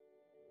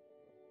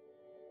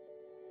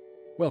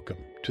Welcome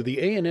to the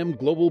A&M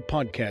Global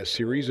podcast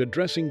series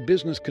addressing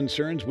business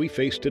concerns we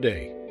face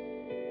today.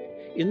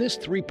 In this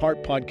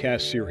three-part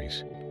podcast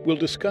series, we'll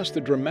discuss the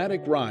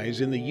dramatic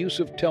rise in the use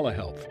of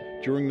telehealth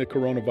during the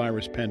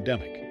coronavirus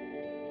pandemic.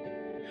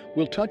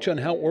 We'll touch on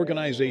how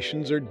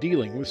organizations are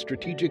dealing with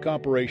strategic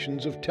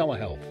operations of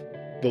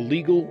telehealth, the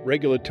legal,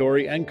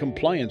 regulatory, and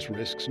compliance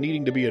risks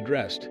needing to be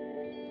addressed,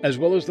 as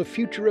well as the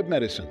future of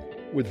medicine,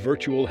 with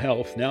virtual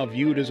health now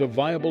viewed as a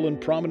viable and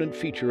prominent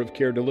feature of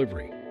care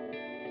delivery.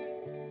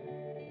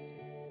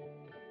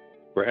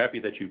 We're happy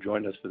that you've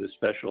joined us for this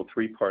special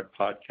three-part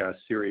podcast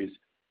series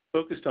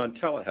focused on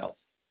telehealth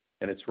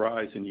and its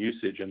rise in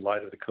usage in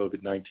light of the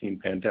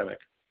COVID-19 pandemic.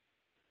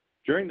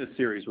 During this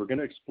series, we're going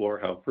to explore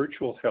how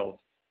virtual health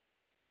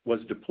was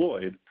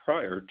deployed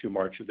prior to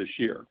March of this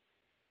year.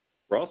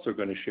 We're also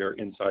going to share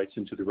insights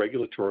into the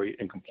regulatory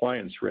and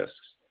compliance risks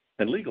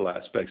and legal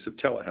aspects of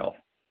telehealth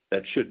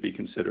that should be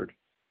considered.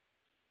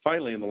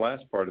 Finally, in the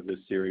last part of this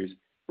series,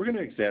 we're going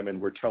to examine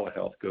where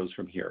telehealth goes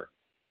from here.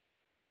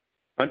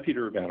 I'm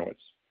Peter Urbanowitz.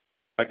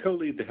 I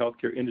co-lead the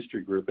healthcare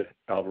industry group at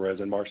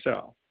Alvarez and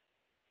Marsal.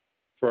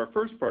 For our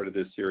first part of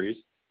this series,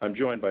 I'm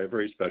joined by a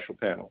very special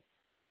panel.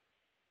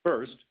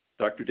 First,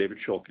 Dr. David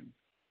Shulkin,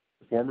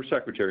 the former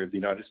Secretary of the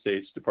United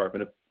States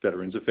Department of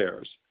Veterans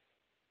Affairs.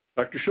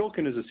 Dr.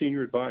 Shulkin is a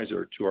senior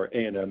advisor to our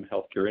A&M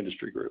healthcare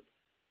industry group.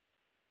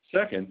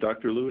 Second,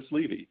 Dr. Louis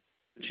Levy,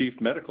 the Chief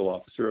Medical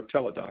Officer of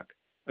Teladoc,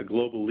 a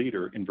global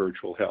leader in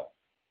virtual health.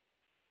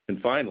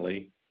 And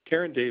finally,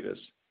 Karen Davis,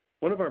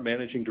 one of our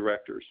managing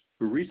directors,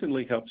 who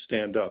recently helped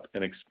stand up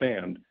and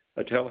expand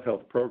a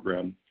telehealth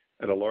program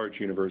at a large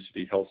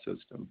university health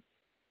system.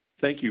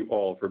 Thank you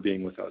all for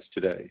being with us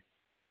today.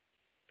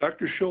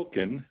 Dr.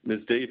 Shulkin,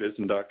 Ms. Davis,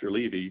 and Dr.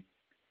 Levy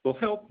will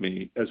help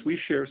me as we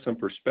share some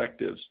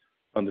perspectives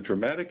on the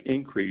dramatic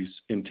increase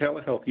in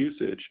telehealth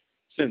usage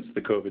since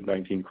the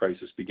COVID-19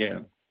 crisis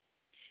began,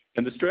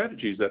 and the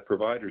strategies that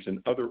providers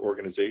and other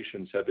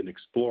organizations have been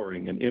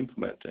exploring and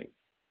implementing,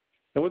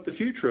 and what the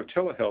future of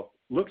telehealth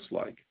looks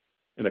like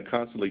in a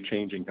constantly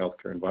changing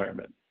healthcare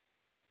environment.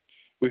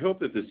 We hope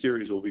that this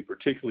series will be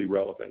particularly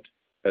relevant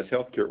as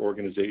healthcare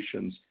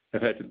organizations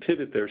have had to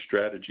pivot their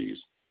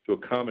strategies to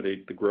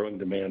accommodate the growing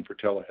demand for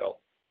telehealth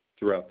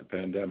throughout the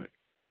pandemic.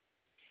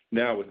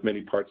 Now, with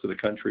many parts of the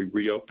country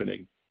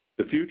reopening,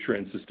 the future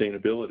and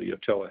sustainability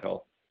of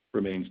telehealth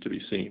remains to be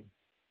seen.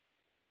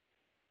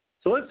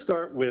 So let's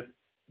start with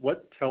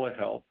what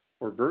telehealth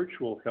or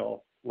virtual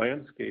health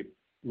landscape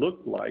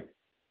looked like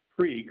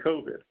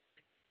pre-COVID.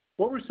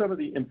 What were some of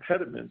the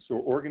impediments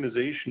or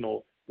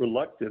organizational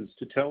reluctance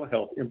to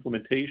telehealth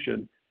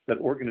implementation that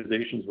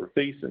organizations were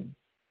facing?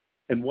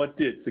 And what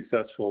did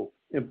successful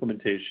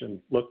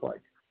implementation look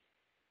like?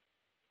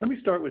 Let me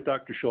start with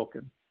Dr.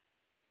 Shulkin.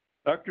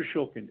 Dr.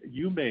 Shulkin,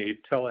 you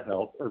made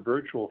telehealth or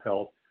virtual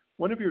health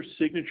one of your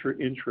signature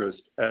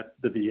interests at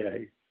the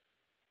VA.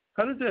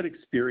 How did that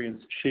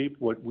experience shape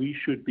what we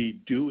should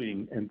be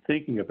doing and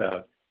thinking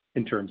about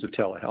in terms of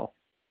telehealth?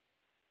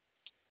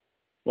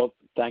 Well,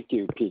 thank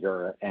you,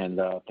 Peter, and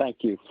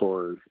thank you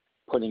for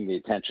putting the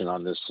attention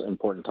on this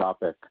important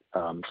topic.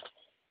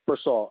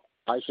 First of all,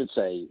 I should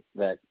say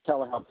that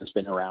telehealth has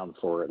been around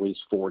for at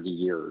least 40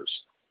 years,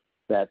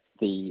 that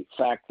the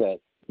fact that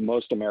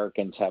most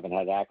Americans haven't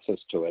had access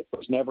to it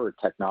was never a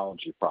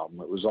technology problem.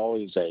 It was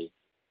always a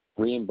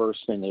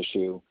reimbursement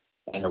issue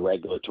and a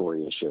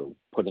regulatory issue,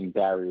 putting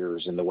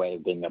barriers in the way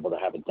of being able to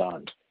have it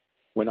done.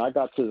 When I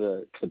got to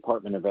the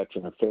Department of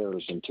Veteran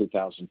Affairs in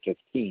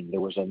 2015,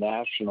 there was a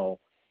national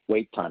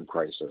wait time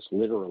crisis,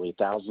 literally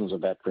thousands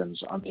of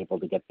veterans unable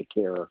to get the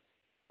care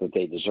that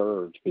they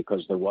deserved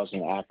because there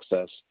wasn't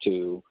access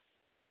to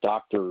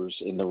doctors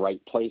in the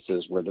right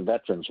places where the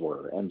veterans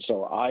were. And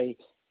so I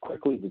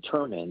quickly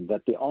determined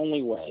that the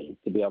only way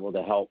to be able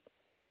to help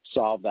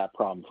solve that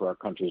problem for our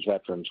country's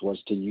veterans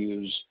was to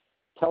use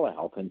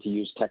telehealth and to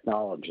use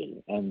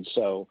technology. And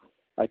so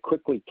I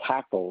quickly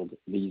tackled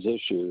these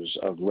issues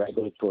of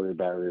regulatory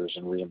barriers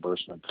and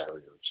reimbursement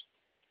barriers.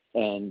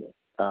 And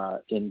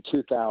in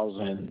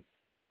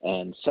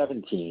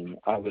 2017,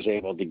 I was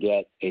able to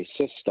get a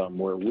system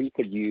where we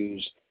could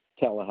use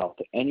telehealth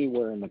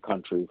anywhere in the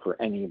country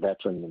for any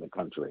veteran in the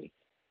country.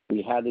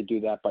 We had to do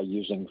that by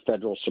using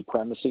federal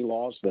supremacy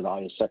laws that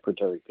I, as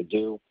secretary, could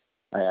do.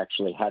 I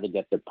actually had to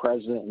get the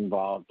president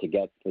involved to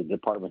get the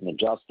Department of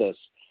Justice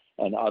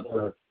and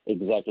other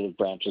executive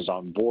branches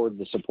on board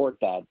to support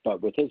that.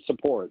 But with his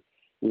support,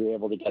 we were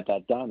able to get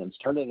that done and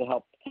started to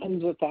help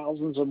tens of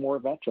thousands of more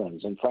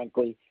veterans. And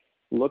frankly,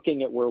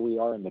 looking at where we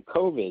are in the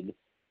COVID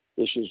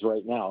issues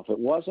right now, if it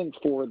wasn't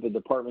for the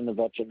Department of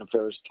Veteran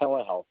Affairs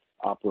telehealth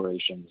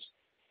operations,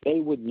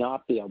 they would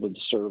not be able to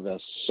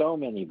service so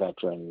many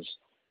veterans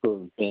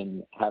who have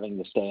been having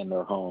to stay in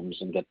their homes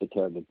and get the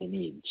care that they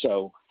need.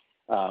 So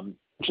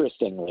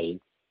interestingly,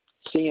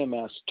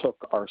 CMS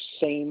took our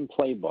same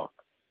playbook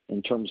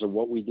in terms of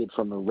what we did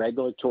from a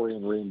regulatory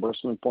and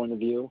reimbursement point of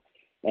view.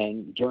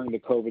 And during the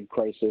COVID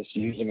crisis,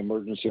 using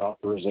emergency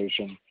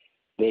authorization,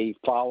 they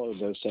followed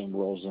those same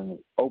rules and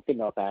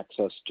opened up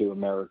access to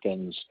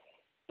Americans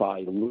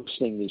by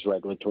loosening these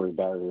regulatory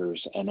barriers.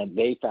 And then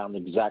they found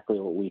exactly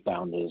what we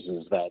found is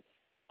that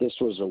this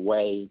was a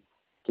way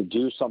to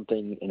do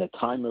something in a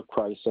time of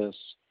crisis.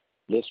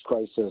 This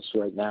crisis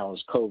right now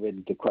is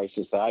COVID. The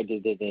crisis that I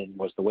did it in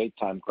was the wait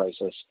time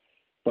crisis.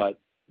 But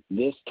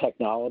this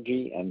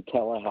technology and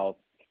telehealth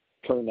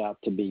turned out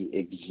to be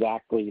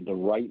exactly the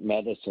right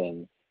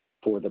medicine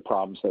for the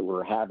problems that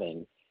we're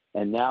having.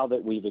 And now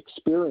that we've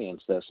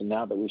experienced this and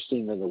now that we've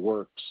seen that it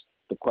works,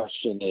 the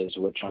question is,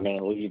 which I'm going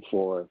to leave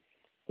for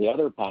the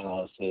other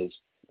panelists, is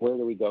where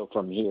do we go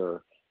from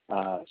here?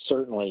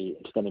 Certainly,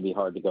 it's going to be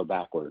hard to go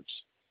backwards.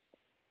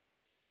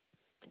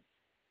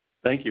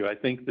 Thank you. I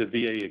think the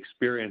VA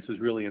experience is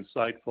really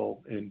insightful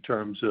in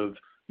terms of,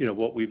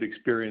 what we've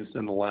experienced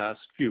in the last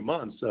few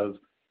months of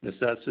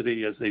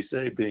necessity, as they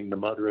say, being the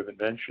mother of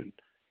invention.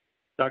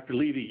 Dr.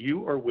 Levy,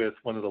 you are with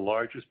one of the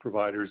largest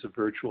providers of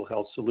virtual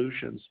health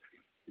solutions.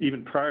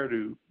 Even prior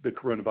to the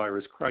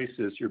coronavirus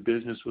crisis, your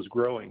business was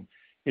growing.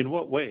 In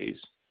what ways?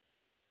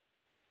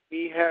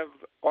 We have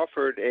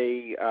offered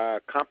a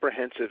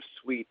comprehensive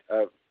suite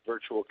of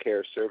virtual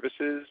care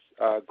services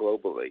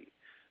globally.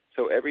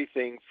 So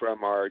everything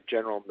from our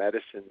general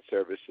medicine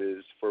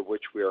services, for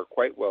which we are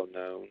quite well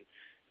known,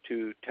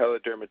 to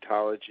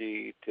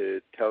teledermatology,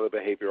 to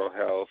telebehavioral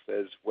health,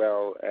 as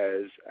well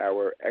as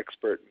our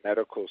expert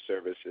medical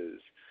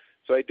services.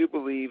 So I do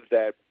believe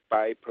that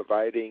by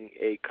providing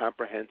a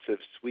comprehensive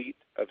suite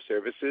of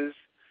services,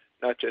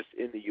 not just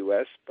in the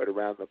U.S., but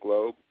around the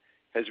globe,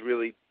 has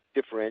really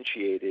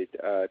differentiated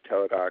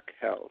Teladoc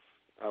Health.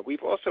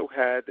 We've also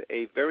had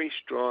a very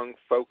strong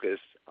focus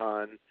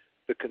on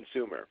the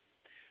consumer.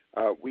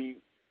 We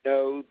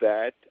know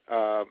that,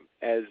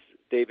 as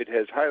David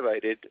has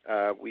highlighted,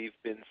 we've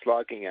been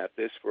slogging at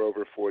this for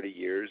over 40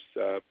 years,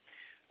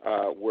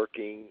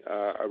 working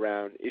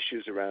around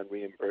issues around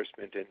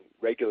reimbursement and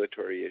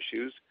regulatory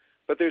issues.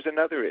 But there's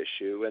another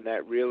issue, and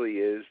that really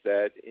is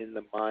that in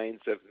the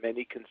minds of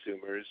many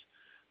consumers,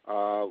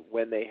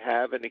 when they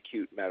have an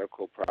acute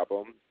medical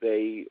problem,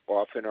 they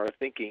often are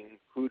thinking,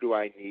 who do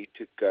I need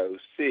to go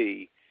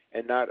see?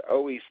 And not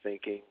always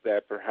thinking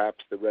that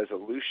perhaps the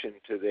resolution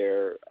to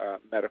their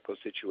medical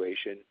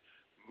situation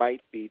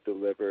might be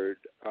delivered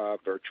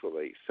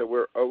virtually. So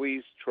we're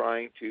always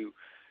trying to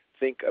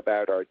think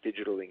about our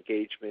digital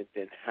engagement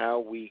and how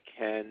we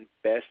can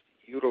best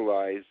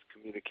utilize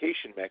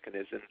communication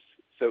mechanisms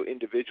so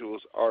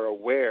individuals are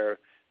aware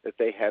that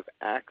they have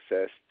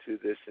access to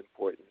this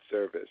important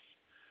service.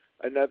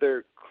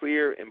 Another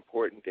clear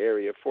important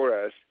area for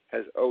us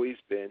has always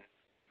been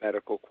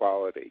medical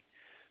quality.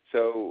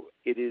 So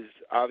it is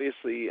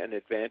obviously an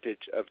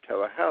advantage of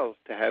telehealth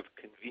to have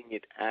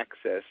convenient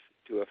access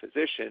to a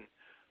physician,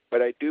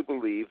 but I do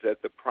believe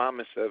that the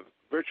promise of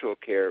virtual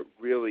care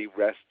really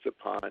rests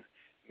upon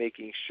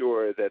making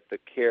sure that the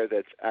care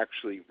that's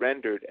actually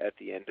rendered at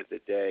the end of the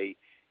day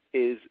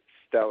is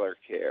stellar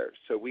care.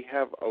 So we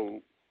have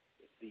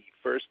the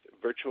first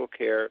virtual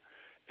care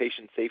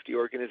patient safety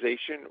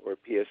organization, or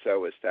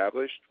PSO,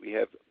 established. We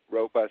have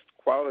robust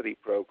quality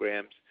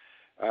programs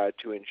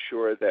to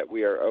ensure that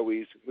we are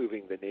always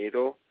moving the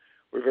needle.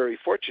 We're very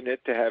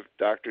fortunate to have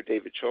Dr.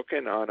 David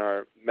Shulkin on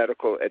our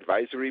medical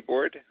advisory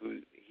board,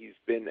 he's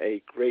been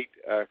a great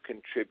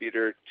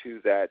contributor to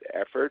that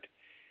effort.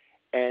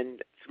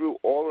 And through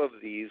all of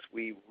these,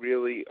 we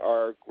really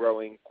are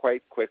growing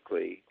quite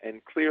quickly.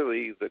 And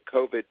clearly, the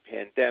COVID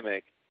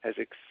pandemic has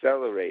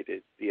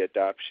accelerated the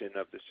adoption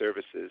of the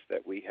services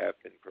that we have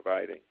been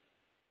providing.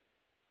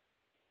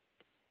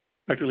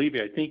 Dr.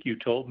 Levy, I think you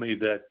told me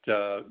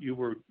that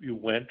you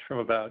went from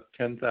about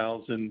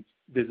 10,000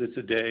 visits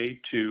a day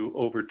to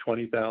over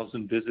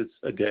 20,000 visits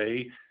a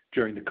day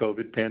during the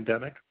COVID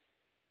pandemic.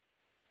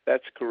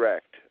 That's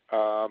correct.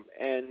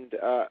 And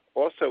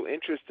also,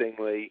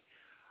 interestingly,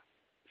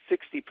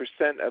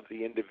 60% of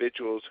the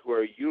individuals who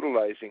are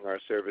utilizing our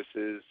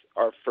services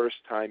are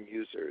first-time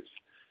users.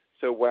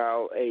 So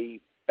while a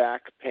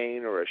back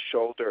pain or a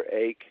shoulder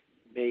ache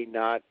may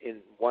not, in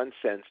one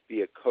sense,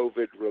 be a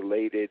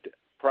COVID-related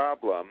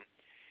problem,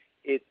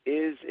 it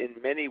is in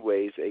many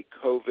ways a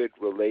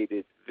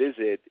COVID-related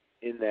visit,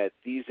 in that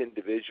these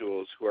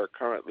individuals who are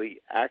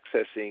currently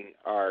accessing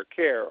our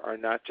care are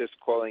not just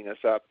calling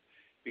us up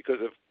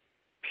because of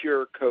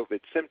pure COVID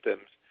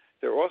symptoms.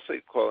 They're also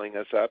calling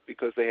us up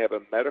because they have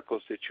a medical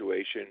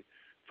situation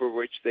for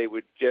which they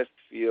would just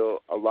feel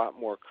a lot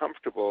more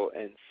comfortable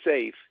and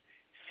safe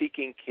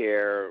seeking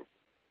care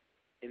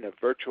in a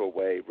virtual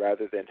way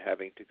rather than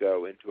having to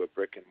go into a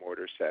brick and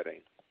mortar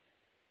setting.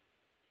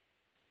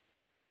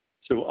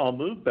 So I'll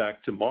move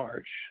back to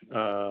March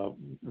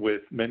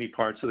with many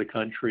parts of the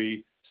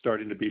country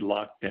starting to be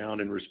locked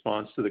down in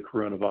response to the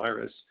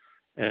coronavirus.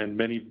 And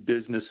many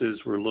businesses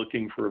were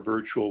looking for a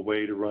virtual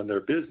way to run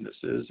their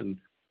businesses, and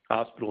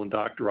hospital and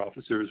doctor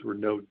officers were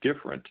no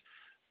different.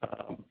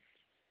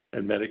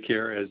 And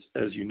Medicare,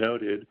 as you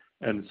noted,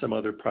 and some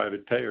other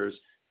private payers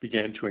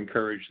began to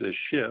encourage this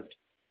shift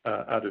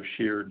out of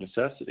sheer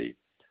necessity.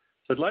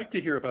 So I'd like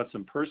to hear about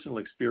some personal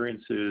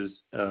experiences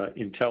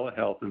in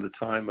telehealth in the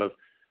time of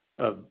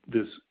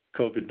this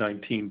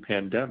COVID-19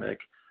 pandemic.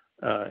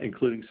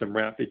 including some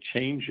rapid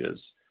changes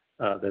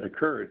that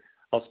occurred.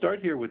 I'll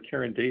start here with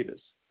Karen Davis,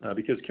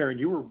 because Karen,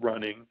 you were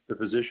running the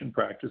physician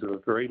practice of a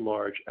very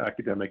large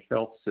academic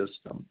health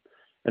system,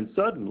 and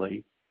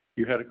suddenly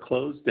you had to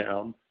close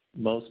down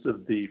most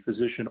of the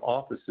physician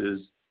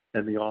offices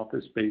and the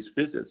office-based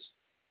visits.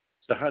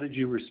 So how did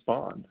you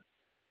respond?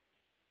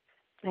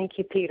 Thank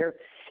you, Peter.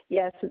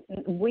 Yes,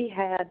 we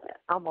had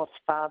almost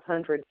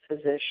 500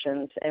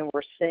 physicians, and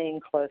we're seeing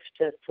close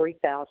to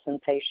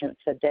 3,000 patients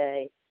a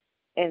day.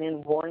 And in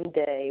one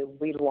day,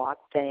 we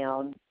locked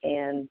down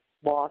and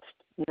lost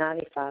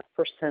 95%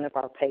 of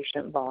our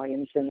patient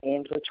volumes in the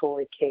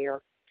ambulatory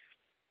care.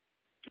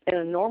 In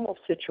a normal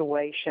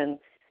situation,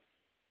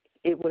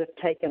 it would have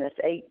taken us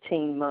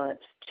 18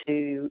 months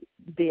to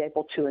be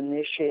able to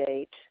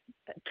initiate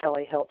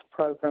telehealth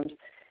programs,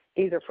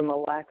 either from a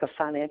lack of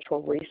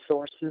financial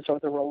resources or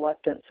the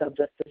reluctance of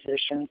the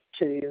physicians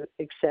to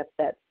accept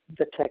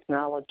the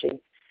technology.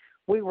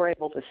 We were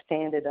able to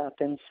stand it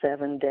up in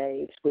 7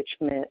 days, which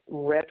meant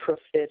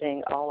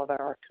retrofitting all of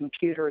our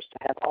computers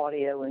to have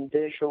audio and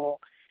visual,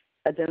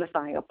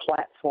 identifying a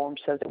platform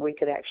so that we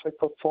could actually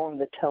perform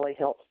the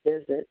telehealth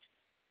visits,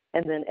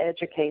 and then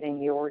educating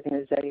the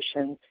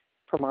organization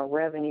from our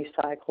revenue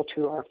cycle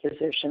to our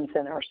physicians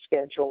and our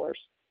schedulers.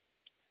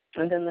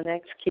 And then the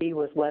next key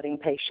was letting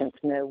patients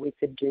know we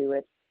could do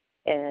it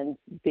and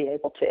be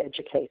able to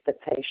educate the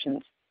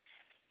patients.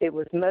 It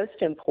was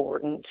most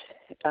important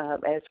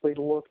as we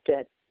looked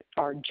at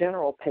our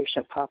general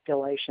patient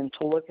population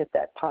to look at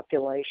that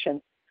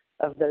population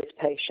of those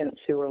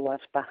patients who were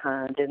left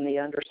behind in the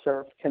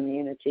underserved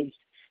communities,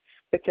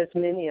 because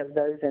many of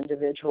those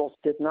individuals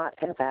did not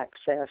have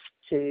access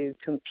to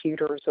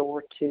computers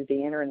or to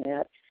the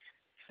internet.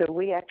 So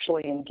we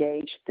actually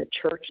engaged the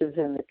churches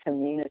in the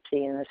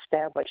community and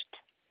established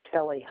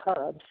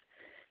telehubs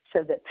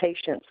so that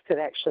patients could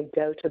actually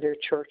go to their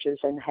churches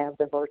and have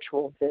the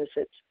virtual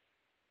visits.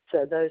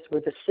 So those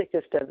were the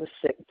sickest of the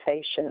sick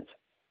patients,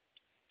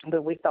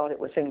 but we thought it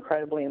was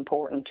incredibly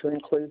important to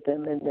include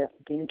them in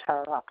the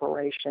entire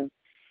operation.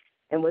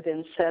 And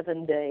within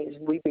 7 days,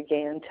 we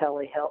began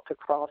telehealth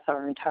across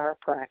our entire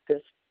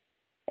practice.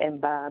 And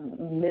by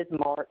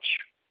mid-March,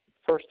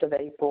 1st of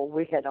April,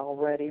 we had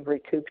already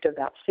recouped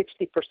about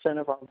 60%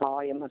 of our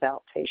volume of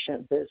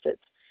outpatient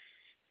visits.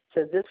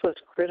 So this was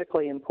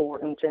critically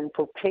important. And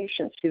for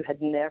patients who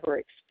had never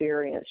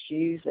experienced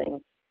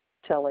using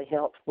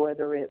telehealth,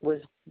 whether it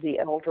was the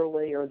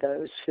elderly or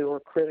those who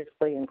are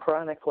critically and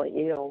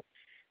chronically ill,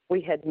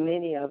 we had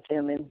many of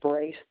them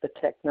embrace the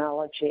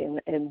technology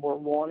and were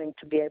wanting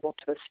to be able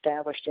to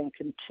establish and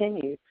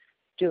continue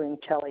doing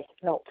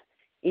telehealth,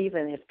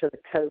 even after the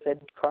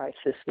COVID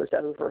crisis was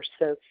over.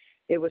 So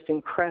it was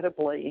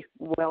incredibly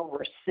well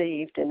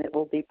received, and it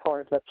will be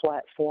part of the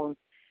platform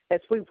as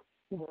we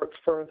work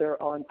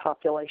further on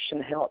population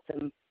health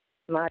and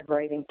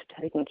migrating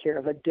to taking care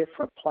of a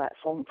different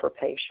platform for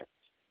patients.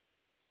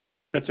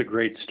 That's a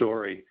great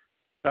story.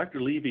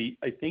 Dr. Levy,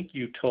 I think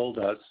you told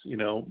us,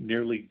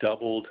 nearly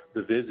doubled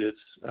the visits,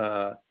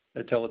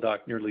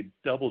 Teladoc nearly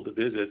doubled the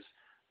visits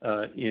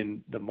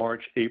in the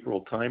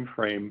March-April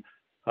timeframe.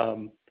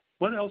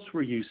 What else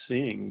were you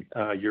seeing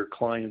your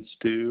clients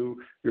do,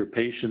 your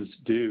patients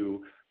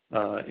do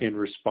in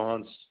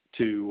response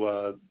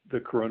to the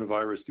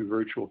coronavirus through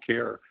virtual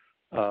care?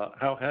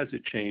 How has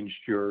it changed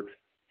your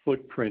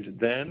footprint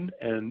then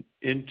and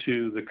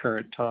into the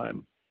current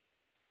time?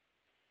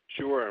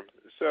 Sure.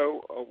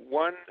 So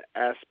one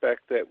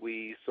aspect that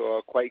we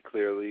saw quite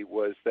clearly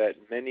was that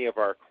many of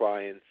our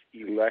clients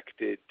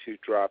elected to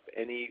drop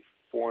any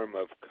form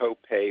of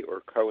copay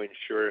or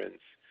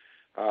coinsurance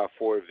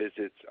for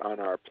visits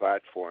on our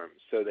platform.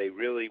 So they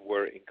really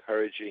were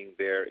encouraging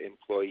their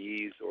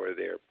employees or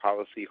their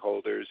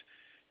policyholders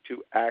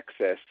to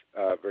access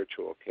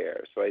virtual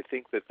care. So I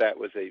think that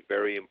was a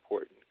very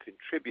important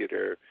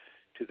contributor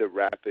to the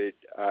rapid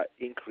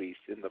increase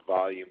in the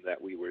volume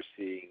that we were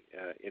seeing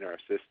in our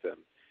system.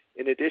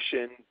 In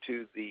addition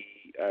to the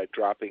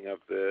dropping of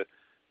the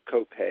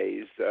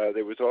copays,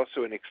 there was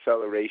also an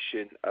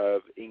acceleration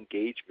of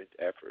engagement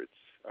efforts.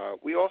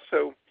 We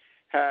also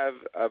have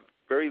a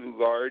very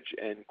large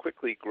and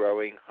quickly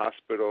growing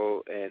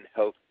hospital and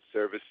health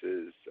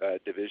services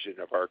division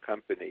of our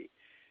company.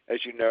 As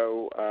you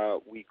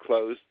know, we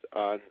closed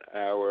on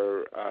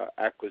our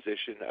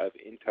acquisition of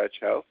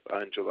InTouch Health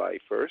on July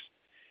 1st,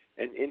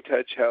 and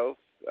InTouch Health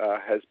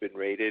has been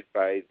rated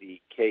by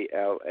the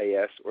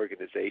KLAS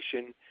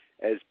organization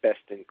as best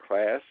in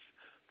class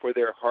for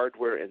their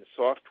hardware and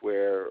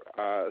software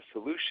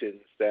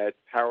solutions that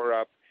power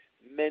up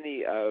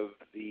many of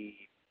the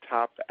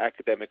top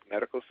academic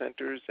medical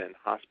centers and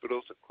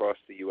hospitals across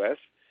the U.S.,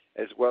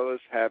 as well as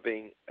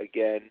having,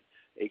 again,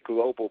 a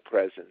global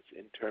presence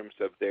in terms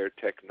of their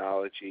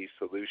technology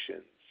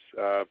solutions.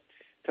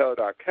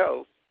 Teladoc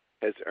Health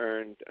has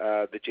earned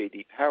the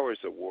J.D. Powers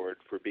Award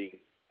for being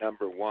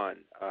number one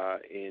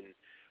in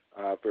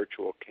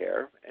virtual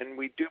care. And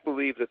we do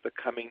believe that the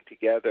coming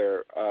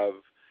together of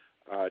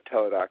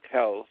Teladoc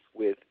Health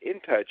with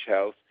InTouch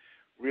Health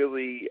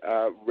really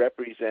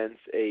represents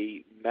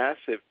a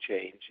massive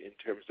change in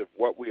terms of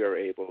what we are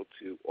able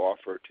to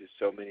offer to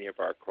so many of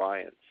our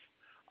clients.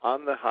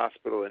 On the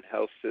hospital and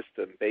health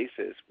system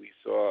basis, we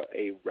saw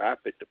a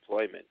rapid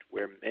deployment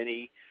where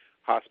many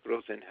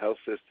hospitals and health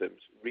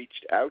systems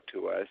reached out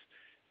to us.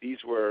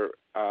 These were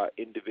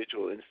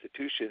individual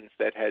institutions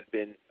that had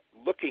been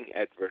looking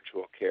at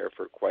virtual care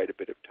for quite a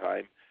bit of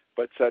time,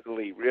 but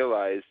suddenly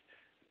realized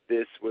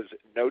this was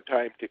no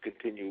time to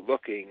continue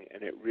looking,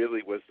 and it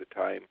really was the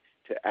time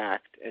to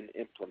act and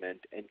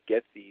implement and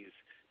get these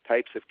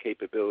types of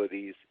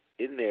capabilities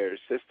in their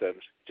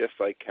systems, just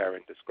like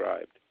Karen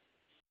described.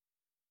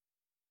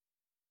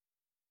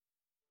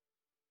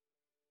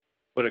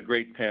 What a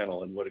great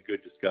panel and what a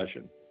good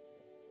discussion.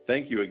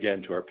 Thank you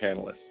again to our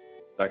panelists,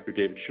 Dr.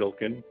 David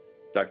Shulkin,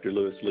 Dr.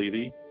 Louis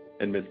Levy,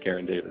 and Ms.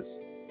 Karen Davis.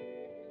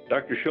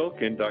 Dr.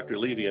 Shulkin, Dr.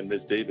 Levy, and Ms.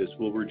 Davis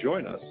will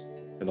rejoin us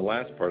in the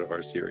last part of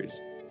our series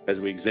as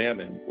we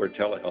examine where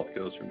telehealth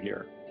goes from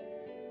here.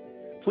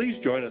 Please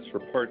join us for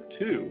part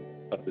 2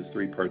 of this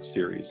 3-part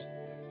series,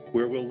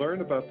 where we'll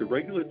learn about the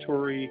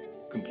regulatory,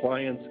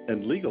 compliance,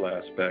 and legal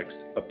aspects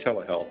of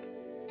telehealth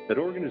that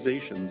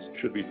organizations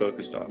should be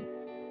focused on.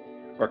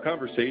 Our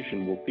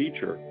conversation will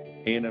feature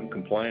A&M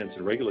compliance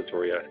and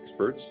regulatory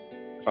experts,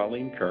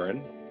 Colleen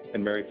Curran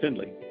and Mary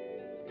Finley,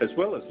 as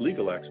well as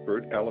legal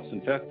expert Allison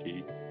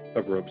Fefke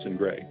of Ropes &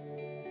 Gray.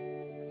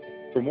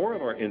 For more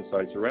of our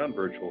insights around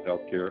virtual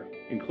healthcare,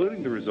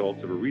 including the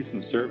results of a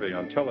recent survey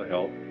on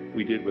telehealth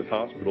we did with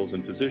hospitals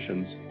and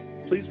physicians,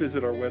 please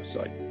visit our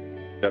website,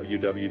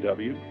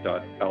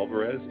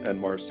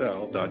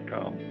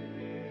 www.alvarezandmarsal.com.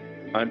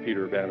 I'm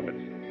Peter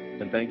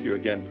Abanowitz, and thank you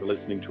again for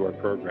listening to our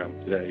program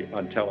today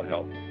on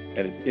telehealth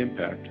and its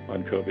impact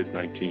on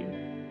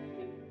COVID-19.